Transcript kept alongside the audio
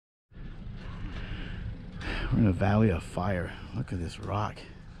in a valley of fire. Look at this rock.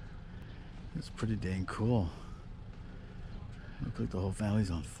 It's pretty dang cool. Looks like the whole valley's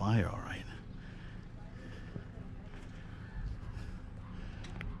on fire, all right.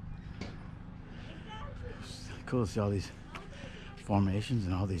 It's cool to see all these formations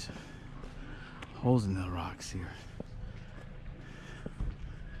and all these holes in the rocks here.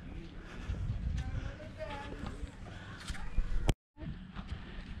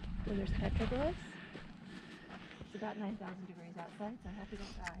 Well, there's petroglyphs. It's about 9,000 degrees outside, so I hope we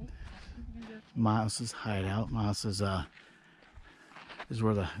don't die. Miles's hideout. Miles is is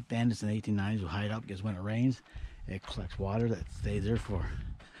where the bandits in the 1890s would hide out, because when it rains, it collects water that stays there for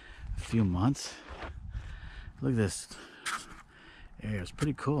a few months. Look at this area. It's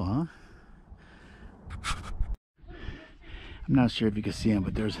pretty cool, huh? I'm not sure if you can see them,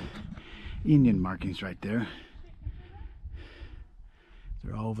 but there's Indian markings right there.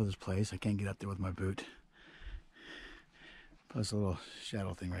 They're all over this place. I can't get up there with my boot. Plus a little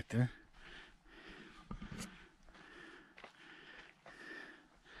shadow thing right there.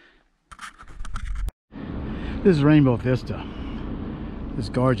 This is Rainbow Vista. It's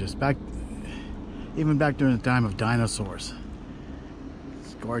gorgeous. Even back during the time of dinosaurs.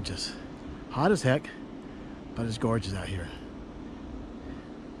 It's gorgeous. Hot as heck, but it's gorgeous out here.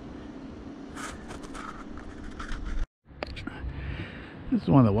 This is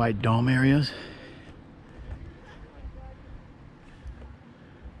one of the white dome areas.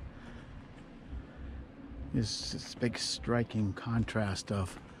 This big striking contrast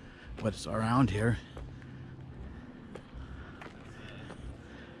of what's around here.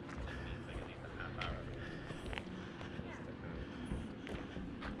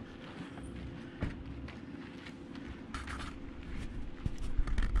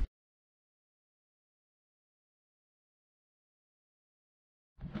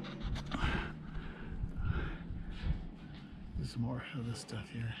 There's more of this stuff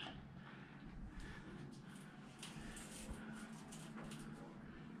here.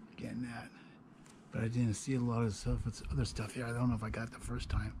 Getting that, but I didn't see a lot of stuff. It's other stuff here. I don't know if I got it the first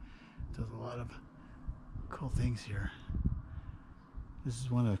time. There's a lot of cool things here. This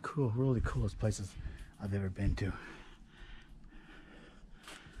is one of the really coolest places I've ever been to.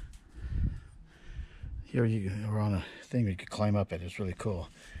 Here we're on a thing where you could climb up it. It's really cool.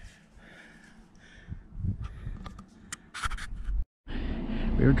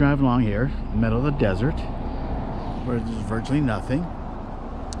 We were driving along here, in the middle of the desert, where there's virtually nothing.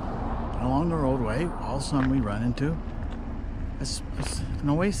 And along the roadway, all of a sudden we run into an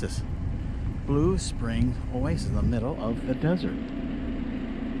oasis. Blue Spring Oasis in the middle of the desert.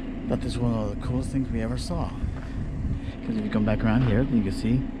 Thought this was one of the coolest things we ever saw. Because if you come back around here, then you can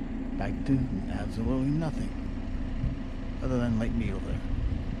see back to absolutely nothing. Other than Lake Mead over there.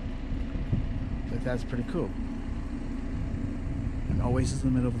 But that's pretty cool. An oasis in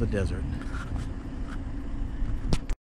the middle of the desert.